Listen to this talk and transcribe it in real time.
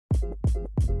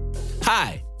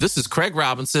Hi, this is Craig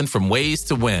Robinson from Ways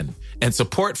to Win, and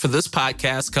support for this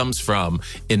podcast comes from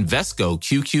Invesco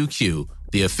QQQ,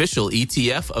 the official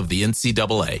ETF of the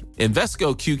NCAA.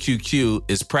 Invesco QQQ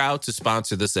is proud to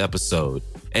sponsor this episode,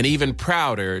 and even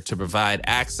prouder to provide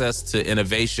access to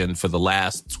innovation for the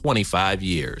last 25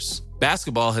 years.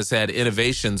 Basketball has had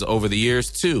innovations over the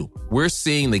years, too. We're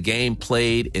seeing the game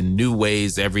played in new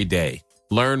ways every day.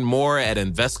 Learn more at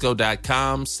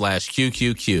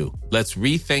Invesco.com/QQQ. Let's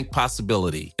rethink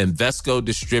possibility. Invesco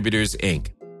Distributors,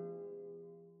 Inc.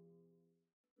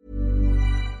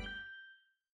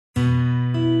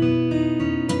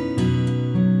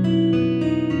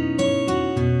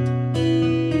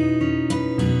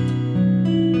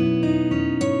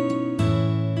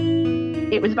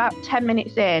 It was about 10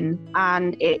 minutes in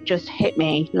and it just hit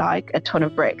me like a ton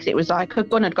of bricks. It was like a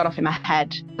gun had gone off in my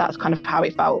head. That's kind of how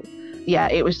it felt. Yeah,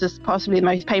 it was just possibly the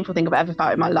most painful thing I've ever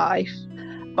felt in my life.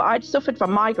 But I'd suffered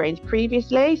from migraines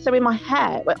previously. So in my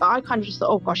head, I kind of just thought,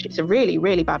 oh gosh, it's a really,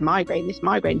 really bad migraine. This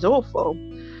migraine's awful.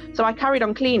 So I carried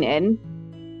on cleaning.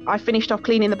 I finished off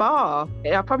cleaning the bar.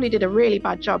 I probably did a really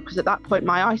bad job because at that point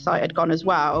my eyesight had gone as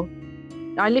well.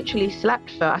 I literally slept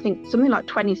for, I think, something like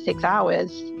 26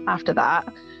 hours after that.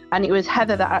 And it was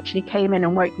Heather that actually came in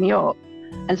and woke me up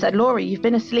and said, Laurie, you've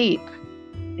been asleep.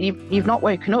 You've not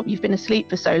woken up. You've been asleep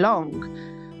for so long.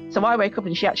 So I woke up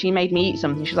and she actually made me eat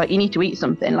something. She was like, you need to eat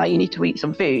something, like you need to eat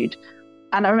some food.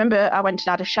 And I remember I went and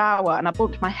had a shower and I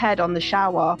bumped my head on the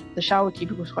shower. The shower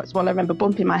cubicle was quite small. I remember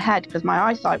bumping my head because my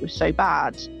eyesight was so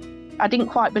bad. I didn't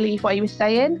quite believe what he was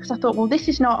saying because I thought, well, this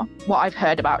is not what I've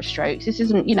heard about strokes. This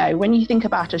isn't, when you think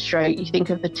about a stroke, you think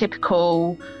of the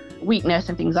typical weakness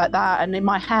and things like that. And in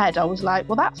my head, I was like,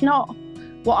 well, that's not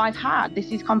what I've had.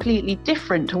 This is completely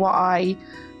different to what I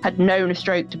had known a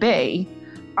stroke to be.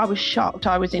 I was shocked.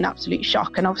 I was in absolute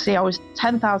shock. And obviously I was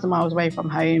 10,000 miles away from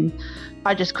home.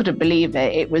 I just couldn't believe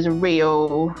it. It was a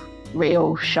real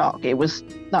shock.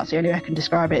 That's the only way I can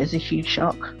describe it, as a huge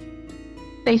shock.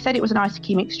 They said it was an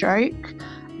ischemic stroke.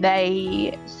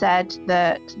 They said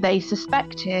that they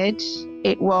suspected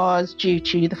it was due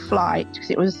to the flight,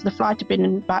 because the flight had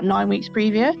been about 9 weeks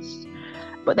previous.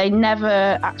 But they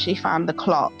never actually found the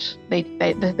clot. They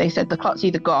said the clot's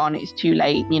either gone, it's too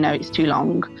late, it's too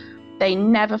long. They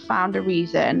never found a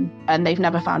reason, and they've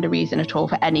never found a reason at all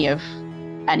for any of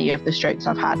the strokes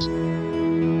I've had.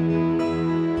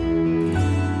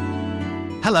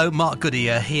 Hello, Mark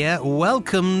Goodyear here.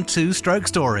 Welcome to Stroke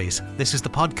Stories. This is the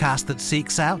podcast that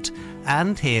seeks out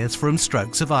and hears from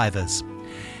stroke survivors.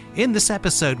 In this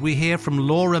episode, we hear from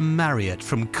Laura Marriott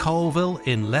from Colville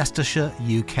in Leicestershire,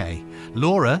 UK.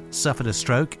 Laura suffered a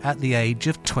stroke at the age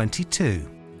of 22.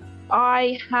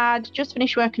 I had just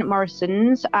finished working at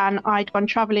Morrison's and I'd gone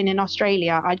travelling in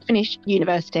Australia. I'd finished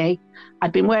university.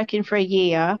 I'd been working for a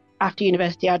year. After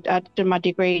university, I'd done my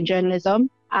degree in journalism.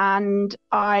 And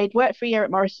I'd worked for a year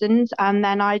at Morrison's and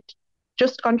then I'd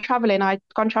just gone travelling. I'd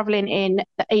gone travelling in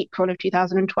the April of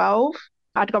 2012.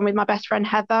 I'd gone with my best friend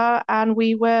Heather and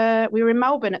we were in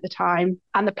Melbourne at the time.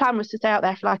 And the plan was to stay out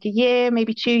there for like a year,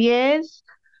 maybe 2 years.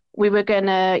 We were going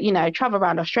to, travel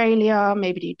around Australia,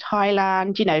 maybe do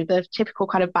Thailand, the typical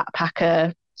kind of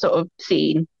backpacker sort of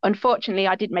scene. Unfortunately,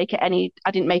 I didn't make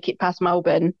it past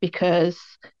Melbourne because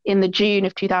in the June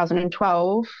of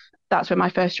 2012, that's when my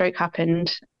first stroke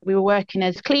happened. We were working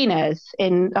as cleaners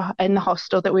in the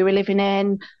hostel that we were living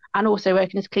in, and also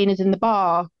working as cleaners in the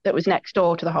bar that was next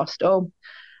door to the hostel.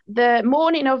 The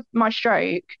morning of my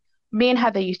stroke, me and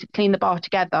Heather used to clean the bar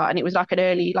together, and it was like an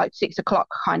early, 6 o'clock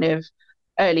kind of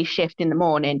early shift in the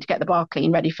morning to get the bar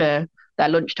clean, ready for their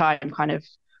lunchtime kind of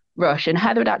rush. And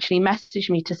Heather would actually message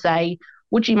me to say,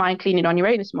 would you mind cleaning on your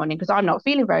own this morning? Because I'm not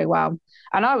feeling very well.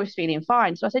 And I was feeling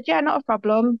fine. So I said, yeah, not a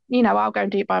problem. I'll go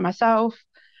and do it by myself.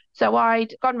 So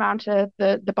I'd gone round to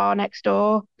the bar next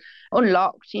door,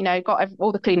 unlocked, got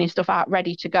all the cleaning stuff out,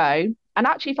 ready to go, and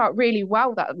actually felt really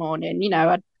well that morning.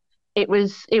 It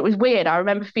was weird. I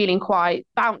remember feeling quite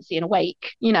bouncy and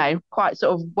awake, quite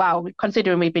sort of well,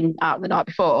 considering we'd been out the night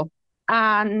before.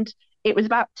 And it was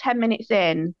about 10 minutes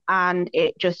in and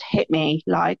it just hit me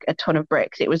like a ton of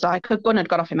bricks. It was like a gun had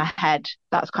gone off in my head.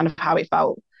 That's kind of how it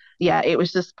felt. Yeah, it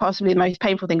was just possibly the most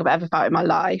painful thing I've ever felt in my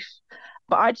life.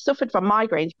 But I'd suffered from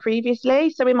migraines previously.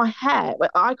 So in my head,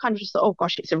 I kind of just thought, oh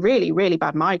gosh, it's a really, really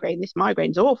bad migraine. This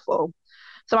migraine's awful.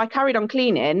 So I carried on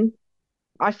cleaning.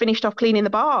 I finished off cleaning the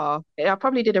bar. I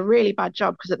probably did a really bad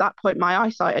job because at that point my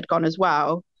eyesight had gone as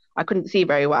well. I couldn't see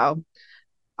very well.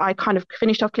 I kind of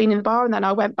finished off cleaning the bar and then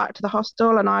I went back to the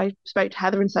hostel and I spoke to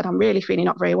Heather and said, I'm really feeling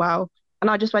not very well. And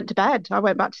I just went to bed. I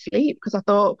went back to sleep because I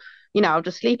thought, I'll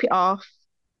just sleep it off.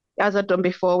 as I'd done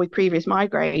before with previous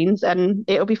migraines, and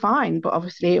it'll be fine. But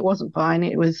obviously it wasn't fine.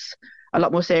 It was a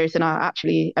lot more serious than I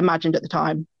actually imagined at the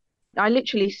time. I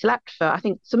literally slept for, I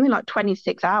think, something like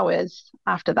 26 hours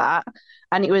after that.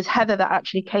 And it was Heather that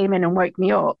actually came in and woke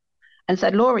me up and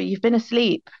said, Laurie, you've been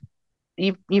asleep.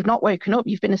 You've not woken up.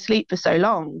 You've been asleep for so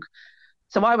long.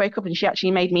 So I woke up and she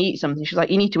actually made me eat something. She was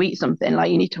like, you need to eat something,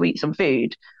 like you need to eat some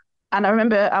food. And I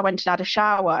remember I went and had a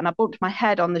shower and I bumped my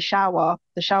head on the shower.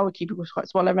 The shower cubicle was quite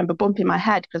small. I remember bumping my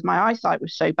head because my eyesight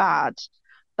was so bad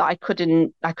that I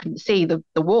couldn't see the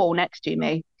wall next to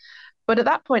me. But at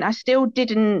that point, it still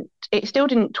didn't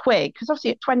twig, because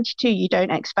obviously at 22, you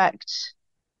don't expect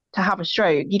to have a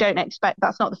stroke. You don't expect,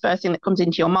 that's not the first thing that comes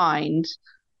into your mind.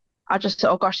 I just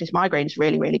thought, oh gosh, this migraine is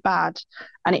really, really bad.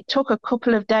 And it took a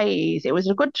couple of days. It was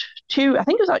a good I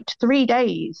think it was like 3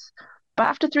 days. But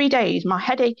after 3 days, my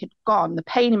headache had gone, the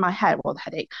pain in my head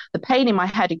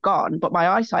had gone, but my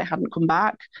eyesight hadn't come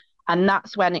back. And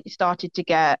that's when I started to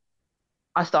get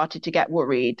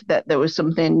worried that there was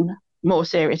something more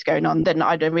serious going on than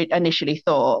I'd initially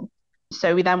thought.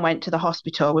 So we then went to the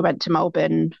hospital. We went to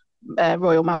Melbourne,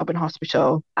 Royal Melbourne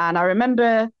Hospital. And I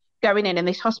remember going in, and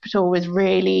this hospital was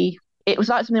really, it was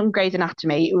like something on Grey's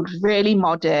Anatomy. It was really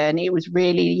modern. It was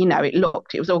really,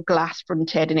 it was all glass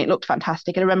fronted and it looked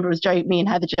fantastic. And I remember me and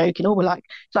Heather joking, oh, it's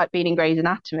like being in Grey's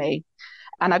Anatomy.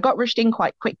 And I got rushed in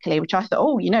quite quickly, which I thought,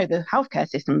 oh, the healthcare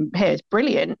system here is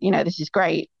brilliant. This is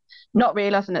great. Not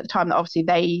realizing at the time that obviously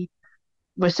they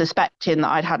were suspecting that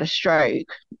I'd had a stroke,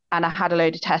 and I had a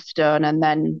load of tests done. And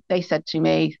then they said to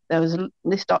me,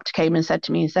 this doctor came and said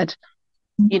to me,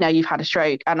 you've had a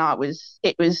stroke. And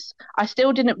I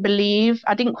still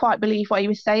didn't quite believe what he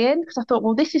was saying, because I thought,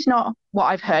 well, this is not what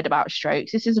I've heard about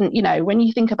strokes. This isn't, when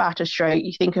you think about a stroke,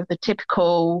 you think of the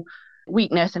typical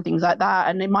weakness and things like that.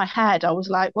 And in my head, I was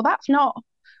like, well, that's not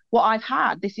what I've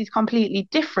had. This is completely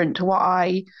different to what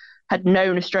I had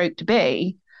known a stroke to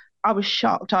be. I was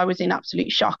shocked. I was in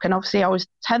absolute shock. And obviously I was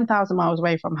 10,000 miles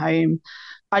away from home.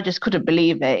 I just couldn't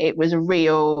believe it. It was a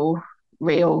real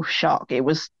shock.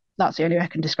 That's the only way I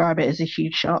can describe it, as a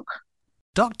huge shock.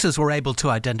 Doctors were able to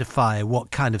identify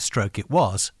what kind of stroke it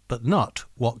was, but not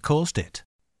what caused it.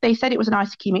 They said it was an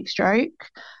ischemic stroke.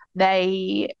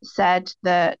 They said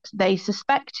that they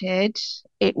suspected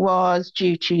it was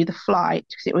due to the flight,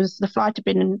 because the flight had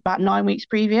been about 9 weeks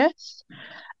previous.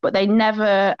 But they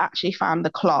never actually found the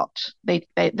clot. They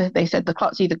said the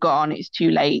clot's either gone, it's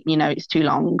too late, it's too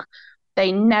long.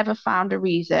 They never found a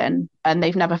reason, and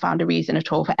they've never found a reason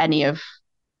at all for any of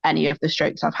the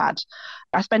strokes I've had.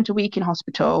 I spent a week in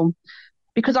hospital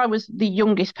because I was the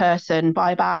youngest person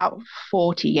by about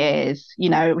 40 years,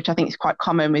 which I think is quite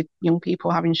common with young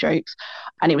people having strokes.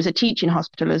 And it was a teaching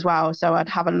hospital as well. So I'd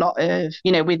have a lot of,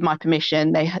 with my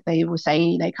permission, they were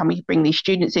saying, can we bring these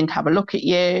students in to have a look at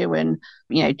you and,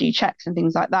 do checks and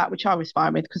things like that, which I was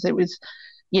fine with, because it was,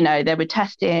 they were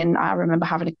testing. I remember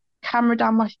having a camera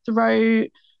down my throat.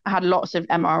 I had lots of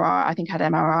MRI. I think I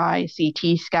had MRI,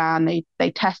 CT scan.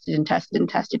 They tested and tested and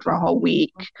tested for a whole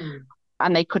week. Mm-hmm.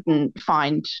 And they couldn't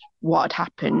find what had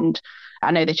happened.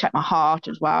 I know they checked my heart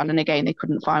as well. And again, they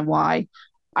couldn't find why.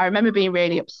 I remember being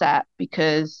really upset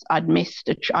because I'd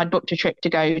booked a trip to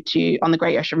go on the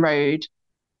Great Ocean Road,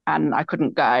 and I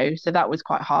couldn't go. So that was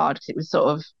quite hard, because it was sort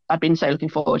of, I'd been so looking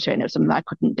forward to it, and it was something that I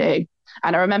couldn't do.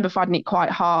 And I remember finding it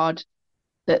quite hard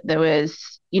that there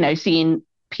was, seeing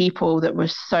people that were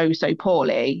so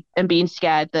poorly and being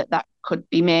scared that could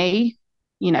be me.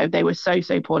 They were so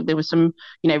poorly. There was some,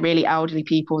 really elderly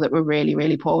people that were really,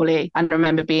 really poorly. And I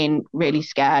remember being really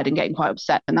scared and getting quite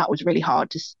upset. And that was really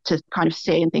hard to kind of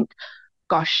see and think,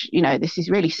 gosh, this is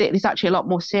really sick. This is actually a lot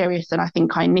more serious than I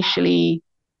think I initially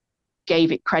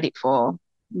gave it credit for,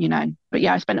 But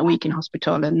yeah, I spent a week in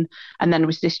hospital and then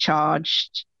was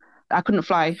discharged. I couldn't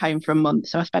fly home for a month.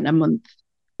 So I spent a month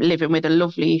living with a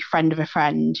lovely friend of a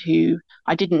friend who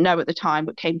I didn't know at the time,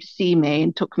 but came to see me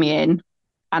and took me in.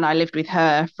 And I lived with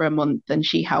her for a month, and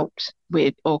she helped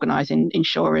with organising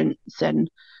insurance and,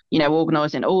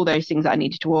 organising all those things that I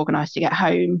needed to organise to get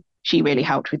home. She really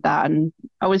helped with that. And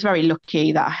I was very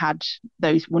lucky that I had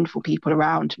those wonderful people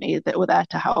around me that were there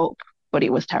to help. But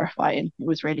it was terrifying. It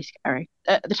was really scary.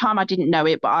 At the time, I didn't know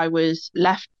it, but I was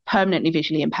left permanently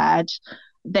visually impaired.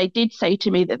 They did say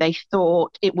to me that they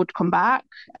thought it would come back.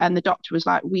 And the doctor was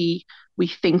like, we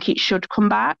think it should come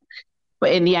back.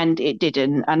 But in the end, it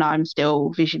didn't. And I'm still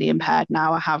visually impaired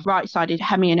now. I have right-sided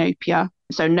hemianopia,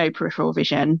 so no peripheral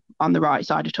vision on the right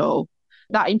side at all.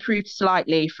 That improved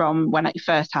slightly from when it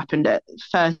first happened. At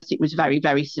first, it was very,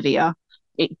 very severe.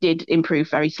 It did improve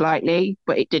very slightly,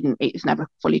 but it's never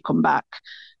fully come back.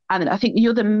 And I think the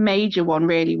other major one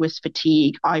really was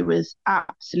fatigue. I was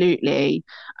absolutely,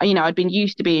 I'd been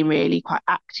used to being really quite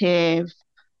active.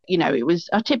 It was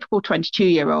a typical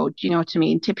 22-year-old, you know what I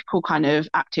mean? Typical kind of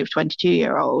active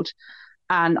 22-year-old.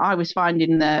 And I was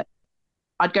finding that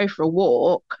I'd go for a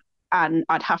walk and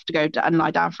I'd have to go and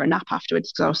lie down for a nap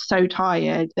afterwards because I was so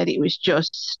tired that it was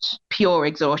just pure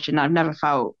exhaustion. I've never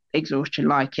felt exhaustion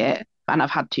like it. And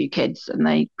I've had 2 kids and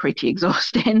they're pretty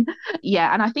exhausting.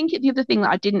 Yeah. And I think the other thing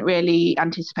that I didn't really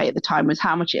anticipate at the time was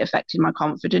how much it affected my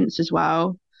confidence as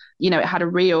well. It had a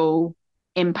real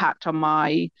impact on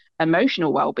my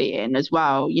emotional well-being as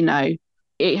well.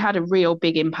 It had a real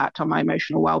big impact on my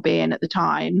emotional well-being at the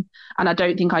time. And I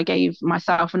don't think I gave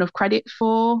myself enough credit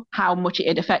for how much it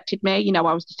had affected me. I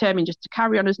was determined just to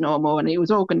carry on as normal and it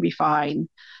was all going to be fine.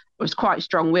 I was quite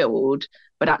strong-willed,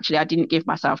 but actually I didn't give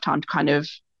myself time to kind of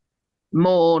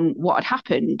mourn what had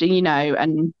happened,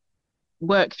 and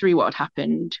work through what had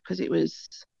happened because it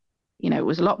was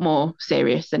a lot more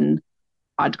serious than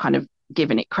I'd kind of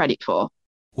given it credit for.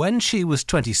 When she was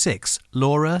 26,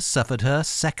 Laura suffered her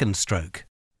second stroke.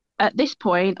 At this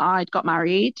point, I'd got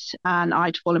married and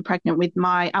I'd fallen pregnant with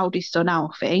my eldest son,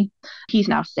 Alfie. He's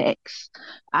now 6.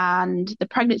 And the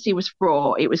pregnancy was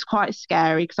fraught. It was quite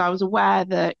scary because I was aware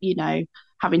that,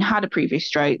 having had a previous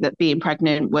stroke, that being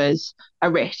pregnant was a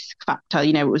risk factor.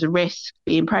 It was a risk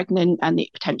being pregnant and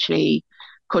it potentially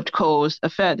could cause a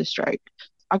further stroke.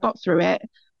 I got through it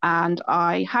and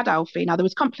I had Alfie. Now, there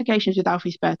was complications with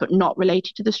Alfie's birth, but not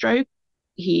related to the stroke.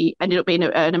 He ended up being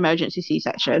an emergency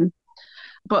C-section.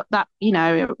 But that,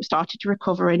 it started to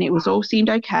recover and it was all seemed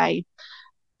okay.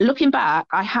 Looking back,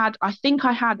 I think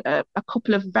I had a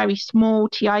couple of very small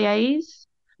TIAs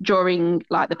during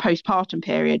like the postpartum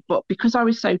period, but because I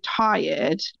was so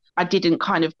tired, I didn't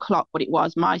kind of clock what it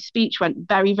was. My speech went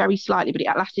very, very slightly, but it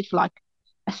lasted for like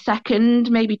a second,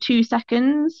 maybe 2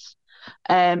 seconds.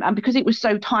 And because it was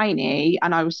so tiny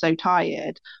and I was so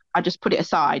tired, I just put it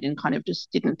aside and kind of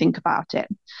just didn't think about it.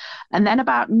 And then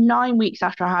about 9 weeks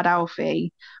after I had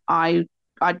Alfie, I'd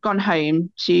gone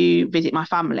home to visit my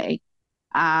family.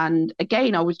 And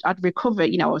again, I'd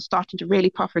recovered, I was starting to really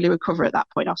properly recover at that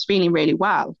point. I was feeling really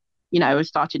well. I was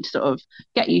starting to sort of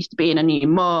get used to being a new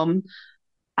mum.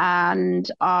 And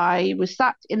I was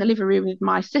sat in the living room with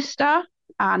my sister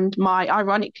and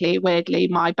ironically, weirdly,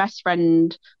 my best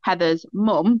friend Heather's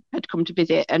mum had come to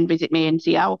visit me and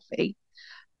see Alfie.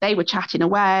 They were chatting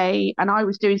away and I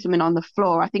was doing something on the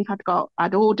floor. I think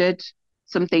I'd ordered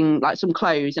something like some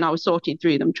clothes and I was sorting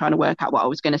through them, trying to work out what I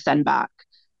was going to send back.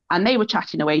 And they were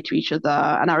chatting away to each other.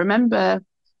 And I remember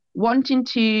wanting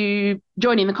to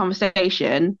join in the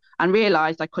conversation and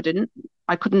realized I couldn't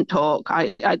talk.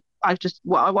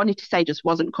 What I wanted to say just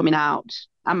wasn't coming out.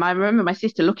 And I remember my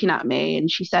sister looking at me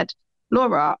and she said,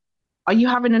 "Laura, are you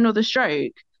having another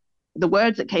stroke?" The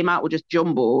words that came out were just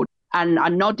jumbled. And I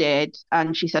nodded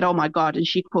and she said, "Oh my God." And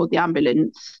she called the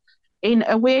ambulance. In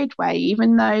a weird way,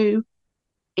 even though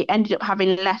it ended up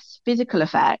having less physical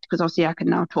effect, because obviously I can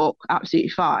now talk absolutely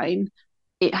fine,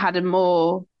 it had a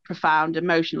more profound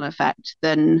emotional effect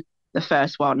than the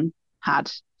first one had.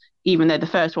 Even though the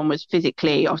first one was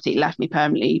physically, obviously it left me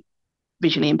permanently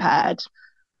visually impaired,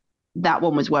 that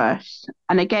one was worse.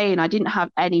 And again, I didn't have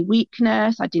any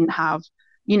weakness. I didn't have,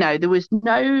 there was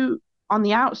no, on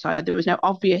the outside, there was no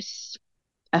obvious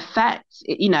effects,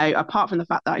 apart from the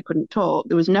fact that I couldn't talk,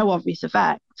 there was no obvious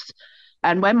effects.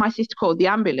 And when my sister called the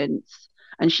ambulance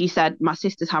and she said, "My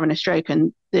sister's having a stroke,"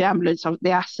 and the ambulance,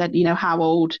 they said, "How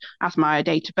old?" Asked my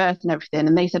date of birth and everything.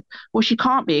 And they said, "Well, she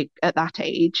can't be at that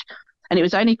age." And it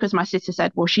was only because my sister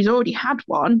said, "Well, she's already had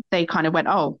one." They kind of went,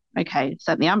 "Oh, okay,"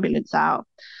 sent the ambulance out.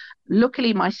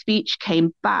 Luckily, my speech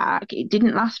came back. It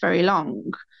didn't last very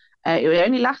long. It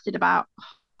only lasted about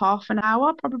half an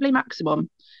hour, probably maximum.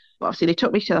 But obviously, they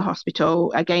took me to the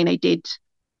hospital. Again, they did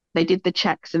the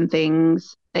checks and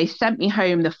things. They sent me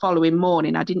home the following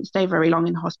morning. I didn't stay very long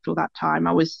in the hospital that time.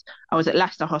 I was at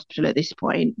Leicester Hospital at this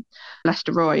point,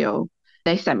 Leicester Royal.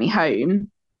 They sent me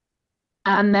home.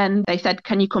 And then they said,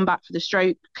 "Can you come back for the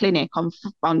stroke clinic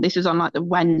on this was on like the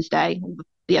Wednesday,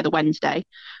 the other Wednesday."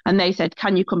 And they said,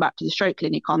 "Can you come back to the stroke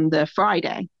clinic on the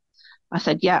Friday?" I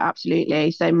said, "Yeah,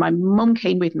 absolutely." So my mum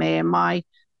came with me and my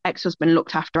ex-husband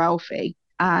looked after Alfie.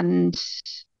 And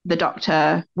the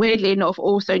doctor, weirdly enough,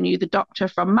 also knew the doctor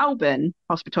from Melbourne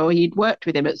Hospital. He'd worked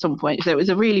with him at some point. So it was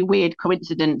a really weird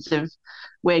coincidence of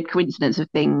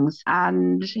things.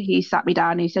 And he sat me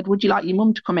down and he said, "Would you like your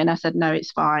mum to come in?" I said, "No,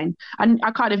 it's fine." And I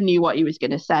kind of knew what he was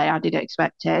going to say. I did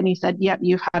expect it. And he said, "Yep,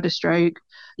 you've had a stroke."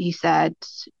 He said,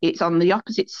 "It's on the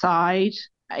opposite side."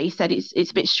 He said, it's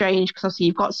a bit strange because obviously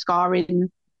you've got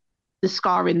scarring the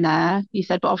scarring there. He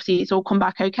said, but obviously it's all come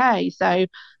back okay. So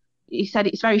he said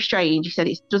it's very strange. He said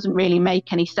it doesn't really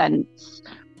make any sense.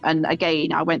 And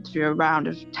again, I went through a round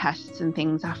of tests and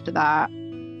things after that.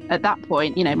 At that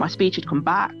point, my speech had come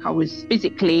back. I was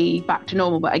physically back to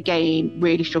normal, but again,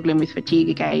 really struggling with fatigue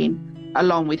again,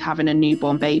 along with having a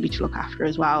newborn baby to look after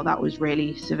as well. That was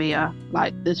really severe.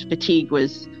 Like, this fatigue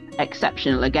was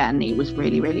exceptional again. It was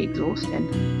really, really exhausting.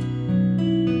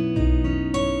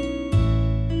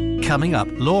 Coming up,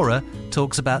 Laura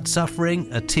talks about suffering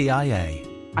a TIA.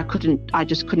 I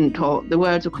just couldn't talk. The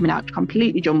words were coming out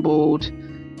completely jumbled.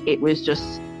 It was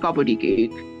just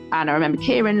gobbledygook. And I remember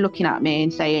Kieran looking at me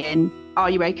and saying, "Are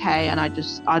you okay?" And I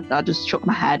just shook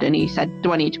my head, and he said,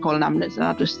 "Do I need to call an ambulance?" And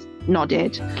I just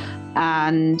nodded.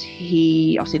 And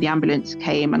obviously the ambulance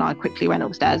came, and I quickly went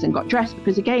upstairs and got dressed,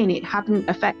 because again, it hadn't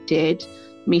affected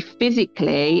me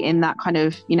physically in that kind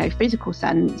of, physical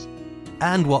sense.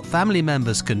 And what family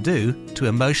members can do to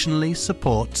emotionally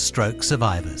support stroke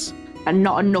survivors. And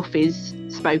not enough is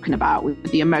spoken about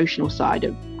with the emotional side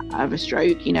of a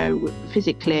stroke.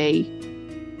 Physically,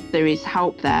 there is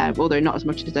help there, although not as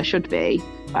much as there should be.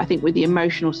 But I think with the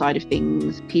emotional side of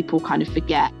things, people kind of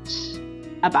forget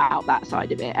about that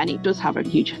side of it. And it does have a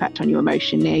huge effect on you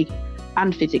emotionally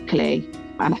and physically.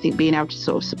 And I think being able to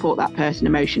sort of support that person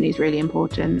emotionally is really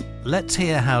important. Let's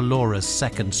hear how Laura's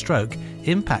second stroke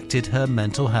impacted her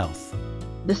mental health.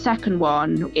 The second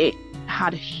one, it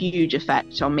had a huge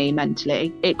effect on me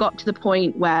mentally. It got to the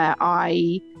point where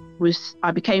I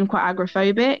became quite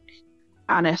agoraphobic,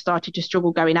 and I started to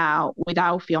struggle going out with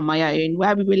Alfie on my own.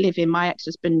 Where we were living, my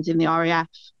ex-husband's in the RAF,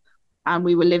 and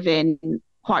we were living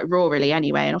quite rurally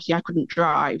anyway, and obviously I couldn't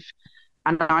drive.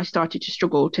 And I started to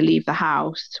struggle to leave the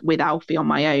house with Alfie on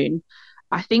my own.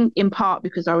 I think in part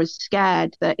because I was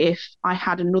scared that if I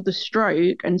had another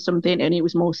stroke and it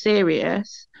was more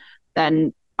serious,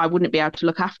 then I wouldn't be able to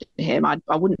look after him. I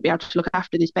wouldn't be able to look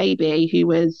after this baby who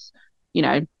was,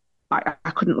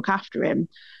 I couldn't look after him.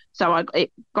 So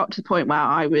it got to the point where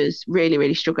I was really,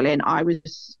 really struggling. I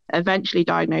was eventually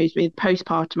diagnosed with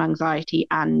postpartum anxiety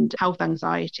and health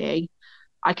anxiety.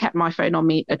 I kept my phone on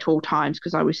me at all times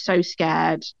because I was so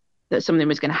scared that something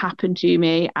was going to happen to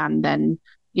me, and then,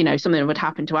 something would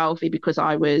happen to Alfie, because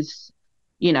I was,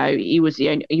 he was the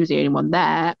only one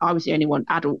there. I was the only one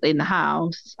adult in the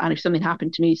house. And if something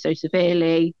happened to me so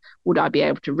severely, would I be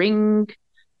able to ring?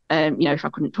 If I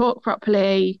couldn't talk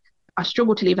properly? I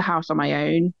struggled to leave the house on my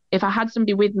own. If I had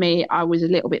somebody with me, I was a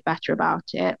little bit better about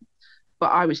it, but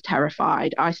I was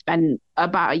terrified. I spent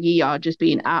about a year just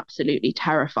being absolutely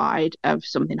terrified of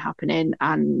something happening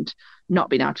and not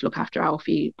being able to look after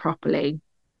Alfie properly.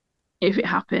 If it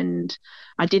happened,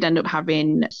 I did end up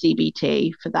having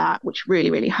CBT for that, which really,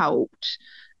 really helped,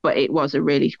 but it was a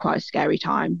really quite a scary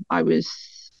time. I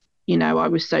was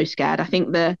so scared. I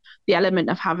think the element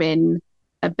of having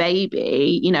a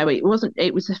baby, it was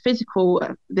the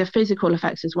physical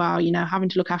effects as well, having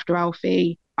to look after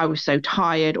Alfie. I was so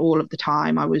tired all of the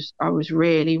time. I was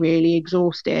really, really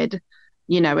exhausted,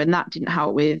 and that didn't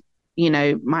help with,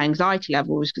 my anxiety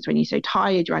levels, because when you're so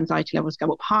tired, your anxiety levels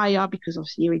go up higher because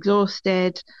obviously you're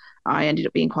exhausted. I ended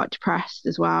up being quite depressed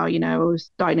as well. I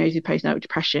was diagnosed with postnatal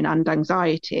depression and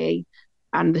anxiety,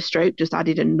 and the stroke just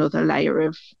added another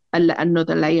layer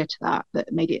to that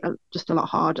made it just a lot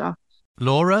harder.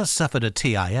 Laura suffered a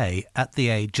TIA at the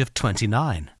age of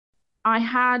 29. I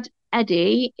had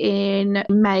Eddie in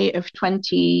May of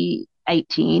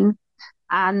 2018,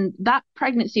 and that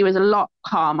pregnancy was a lot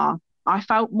calmer. I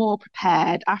felt more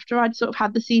prepared after I'd sort of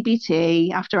had the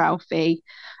CBT, after Alfie,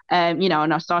 and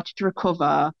I started to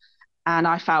recover, and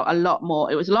I felt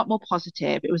it was a lot more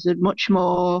positive. It was much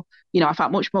more, I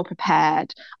felt much more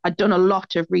prepared. I'd done a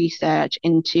lot of research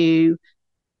into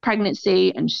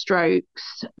pregnancy and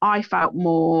strokes. I felt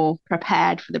more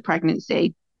prepared for the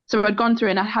pregnancy. So I'd gone through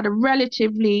and I had a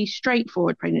relatively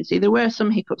straightforward pregnancy. There were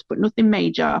some hiccups, but nothing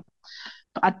major.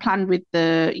 I'd planned with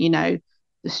the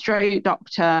stroke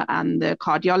doctor and the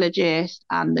cardiologist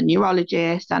and the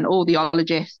neurologist and all the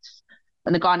ologists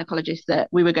and the gynecologist that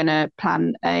we were going to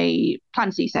plan a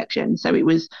planned C-section. So it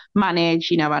was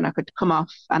managed, and I could come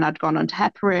off, and I'd gone on to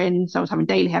heparin. So I was having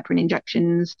daily heparin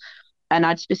injections. And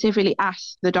I'd specifically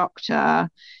asked the doctor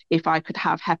if I could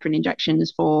have heparin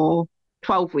injections for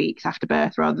 12 weeks after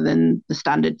birth rather than the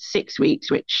standard 6 weeks,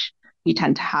 which you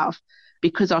tend to have.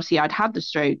 Because obviously I'd had that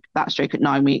stroke at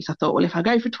 9 weeks. I thought, well, if I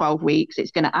go for 12 weeks,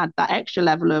 it's going to add that extra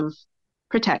level of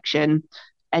protection.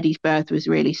 Eddie's birth was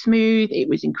really smooth. It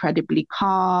was incredibly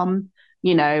calm.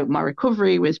 My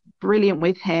recovery was brilliant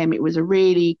with him. It was a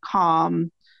really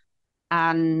calm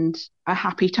and a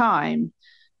happy time.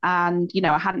 And,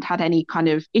 I hadn't had any kind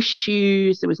of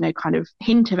issues. There was no kind of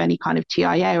hint of any kind of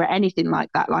TIA or anything like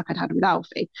that, like I'd had with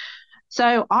Alfie.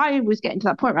 So I was getting to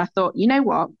that point where I thought, you know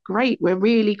what, great, we're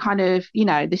really kind of,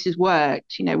 this has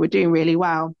worked, we're doing really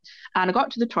well. And I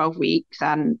got to the 12 weeks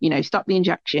and, stopped the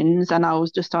injections, and I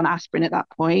was just on aspirin at that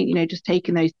point, just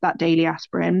taking that daily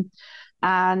aspirin.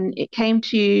 And it came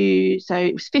to, so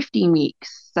it was 15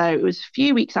 weeks. So it was a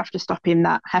few weeks after stopping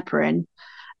that heparin.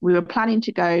 We were planning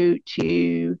to go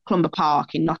to Clumber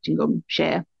Park in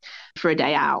Nottinghamshire for a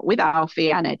day out with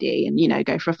Alfie and Eddie and,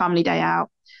 go for a family day out.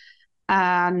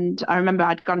 And I remember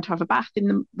I'd gone to have a bath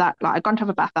I'd gone to have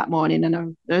a bath that morning, and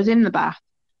I was in the bath,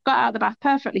 got out of the bath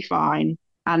perfectly fine.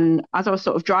 And as I was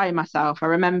sort of drying myself, I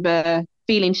remember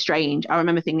feeling strange. I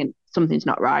remember thinking something's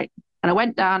not right. And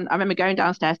I remember going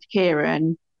downstairs to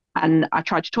Kieran, and I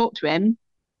tried to talk to him.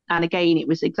 And again, it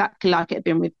was exactly like it had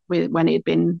been with when it had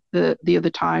been the other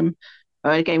time,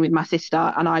 again with my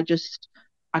sister. And I just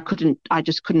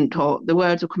couldn't talk. The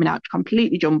words were coming out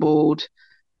completely jumbled.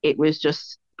 It was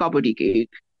just gobbledygook.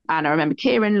 And I remember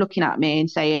Kieran looking at me and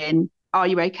saying, "Are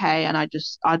you okay?" And I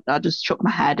just shook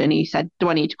my head, and he said, "Do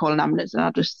I need to call an ambulance?" And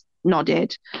I just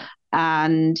nodded.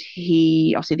 And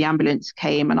obviously the ambulance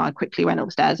came, and I quickly went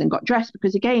upstairs and got dressed,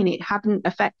 because again, it hadn't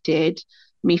affected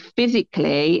me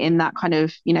physically in that kind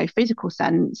of, physical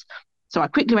sense. So I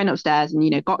quickly went upstairs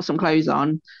and, got some clothes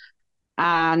on,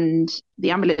 and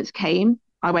the ambulance came.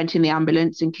 I went in the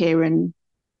ambulance, and Kieran,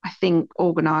 I think,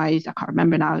 organised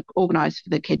for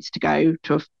the kids to go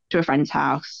to a friend's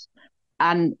house.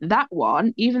 And that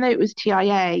one, even though it was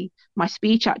TIA, my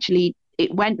speech actually,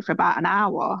 it went for about an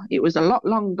hour. It was a lot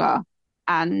longer.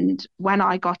 And when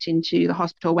I got into the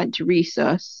hospital, went to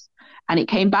resus, and it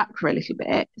came back for a little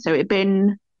bit. So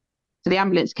the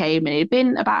ambulance came, and it had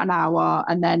been about an hour,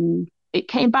 and then it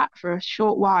came back for a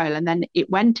short while, and then it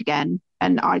went again,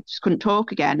 and I just couldn't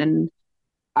talk again. And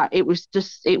it was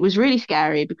really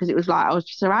scary, because it was like I was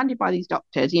surrounded by these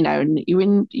doctors, and you're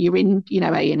in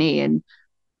A&E,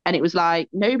 and it was like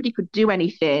nobody could do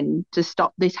anything to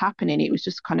stop this happening. It was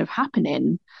just kind of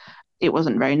happening. It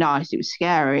wasn't very nice. It was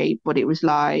scary, but it was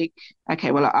like,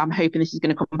 okay, well, I'm hoping this is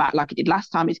going to come back like it did last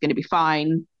time. It's going to be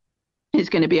fine. It's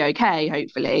going to be okay,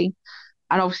 hopefully.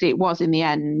 And obviously it was in the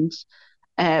end.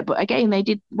 But again,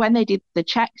 when they did the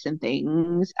checks and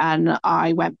things, and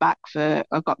I went back I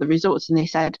got the results, and they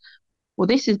said, well,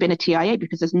 this has been a TIA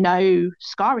because there's no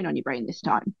scarring on your brain this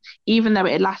time, even though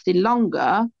it had lasted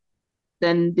longer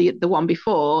than the one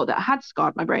before that had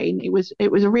scarred my brain. It was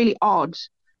a really odd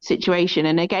situation.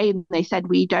 And again, they said,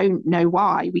 we don't know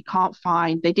why. We can't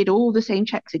find. They did all the same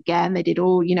checks again. They did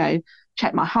all,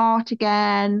 check my heart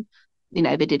again.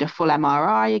 They did a full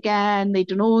MRI again. They'd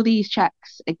done all these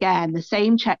checks again, the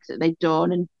same checks that they'd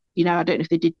done. And, I don't know if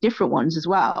they did different ones as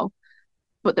well,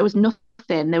 but there was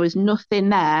nothing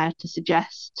there to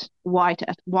suggest why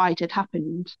it had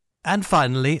happened. And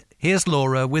finally, here's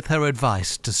Laura with her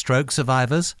advice to stroke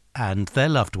survivors and their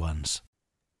loved ones.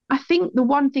 I think the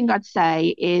one thing I'd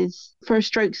say is, for a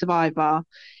stroke survivor,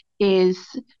 is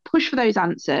push for those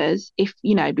answers,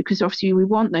 because obviously we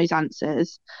want those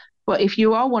answers. But if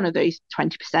you are one of those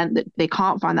 20% that they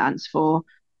can't find the answer for,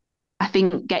 I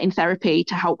think getting therapy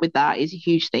to help with that is a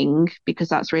huge thing, because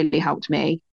that's really helped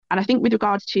me. And I think with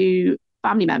regards to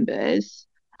family members,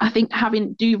 I think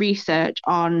do research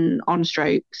on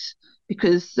strokes,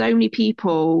 because so many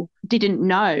people didn't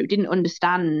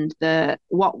understand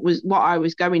what I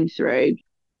was going through,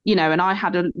 and I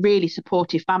had a really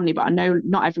supportive family, but I know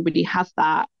not everybody has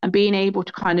that. And being able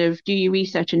to kind of do your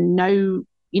research and know,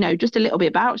 just a little bit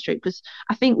about stroke, because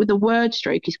I think with the word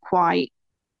stroke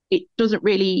it doesn't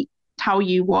really tell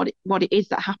you what it is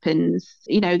that happens.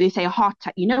 They say a heart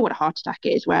attack, what a heart attack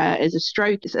is, whereas a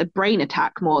stroke is a brain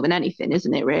attack more than anything,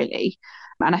 isn't it, really?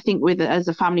 And I think as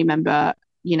a family member,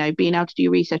 being able to do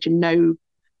research and know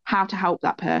how to help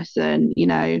that person,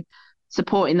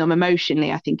 supporting them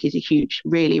emotionally, I think is a huge,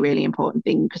 really, really important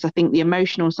thing, because I think the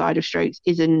emotional side of strokes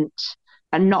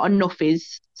not enough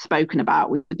is spoken about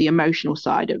with the emotional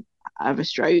side of a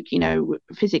stroke.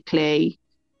 Physically,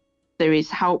 there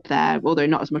is help there, although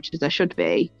not as much as there should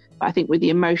be. But I think with the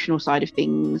emotional side of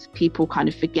things, people kind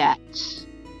of forget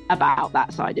about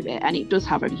that side of it. And it does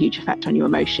have a huge effect on you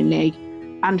emotionally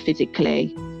and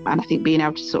physically. And I think being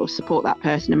able to sort of support that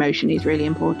person emotionally is really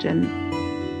important.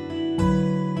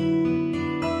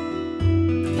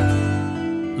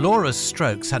 Laura's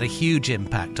strokes had a huge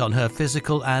impact on her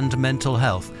physical and mental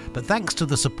health, but thanks to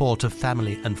the support of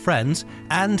family and friends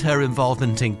and her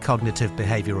involvement in cognitive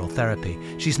behavioural therapy,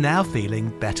 she's now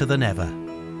feeling better than ever.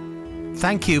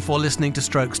 Thank you for listening to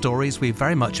Stroke Stories. We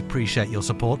very much appreciate your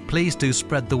support. Please do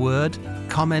spread the word,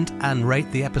 comment and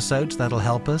rate the episodes. That'll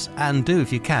help us. And do,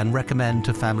 if you can, recommend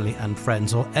to family and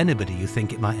friends or anybody you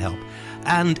think it might help.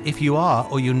 And if you are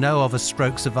or you know of a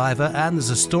stroke survivor and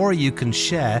there's a story you can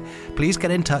share, please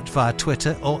get in touch via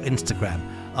Twitter or Instagram.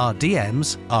 Our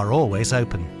DMs are always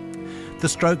open. The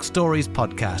Stroke Stories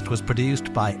podcast was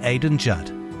produced by Aidan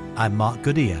Judd. I'm Mark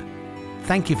Goodyear.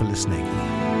 Thank you for listening.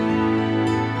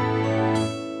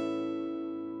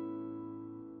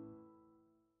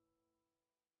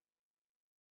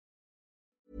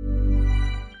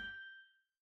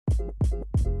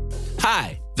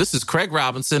 Hi, this is Craig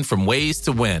Robinson from Ways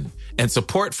to Win, and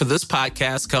support for this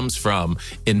podcast comes from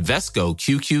Invesco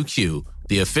QQQ,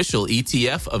 the official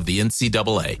ETF of the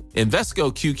NCAA.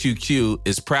 Invesco QQQ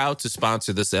is proud to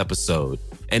sponsor this episode,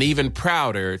 and even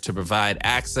prouder to provide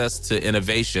access to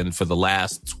innovation for the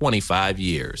last 25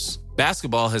 years.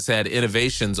 Basketball has had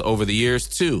innovations over the years,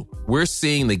 too. We're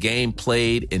seeing the game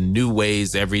played in new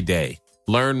ways every day.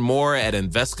 Learn more at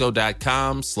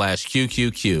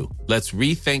Invesco.com/QQQ. Let's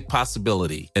rethink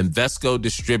possibility. Invesco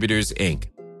Distributors, Inc.